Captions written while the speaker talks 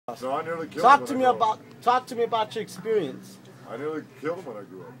No, I nearly killed Talk him to when me I grew up. talk to me about your experience. I nearly killed him when I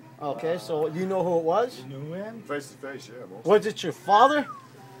grew up. Okay, so you know who it was? You knew him? Face to face, yeah. Most. Was it your father?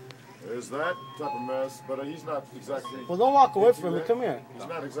 Is that type of mess, but he's not exactly. Well, don't walk away into from me. that. Come here. He's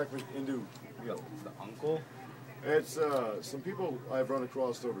not exactly into. The uncle? It's some people I've run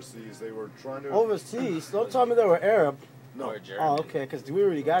across overseas. They were trying to. Overseas? Don't tell me they were Arab. No, Or Jeremy? Oh, okay, because we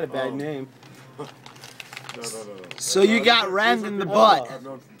already got a bad Oh. name. no. So you got rammed in the butt. I've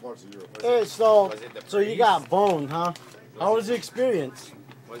known from parts of Europe. Hey, so Was it the you priest? got boned, huh? How was the experience?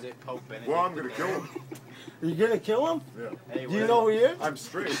 Was it Pope Benedict? Well, I'm gonna kill him. You gonna kill him? Yeah. Hey, Do you know who he is? I'm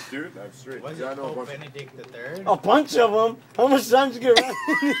straight, dude. I'm straight. Was Yeah, I it know a Pope bunch. Benedict the Third? A bunch of them. How much time did you get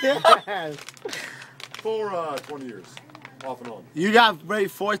right? Yes. For 20 years, off and on. You got raped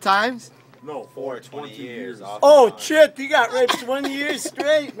 4 times? No, For for 20 years. Off Oh, and on. Chip, you got raped 20 years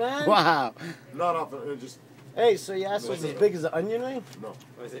straight, man. Wow. Not off. Just Hey, so your ass was Was as it- big as an onion ring? no.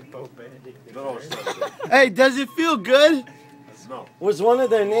 Was it Pope Benedict the No, Third? it's not. Hey, does it feel good? No. Was one of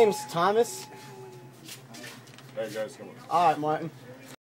their names Thomas? Hey guys, come on. All right, Martin.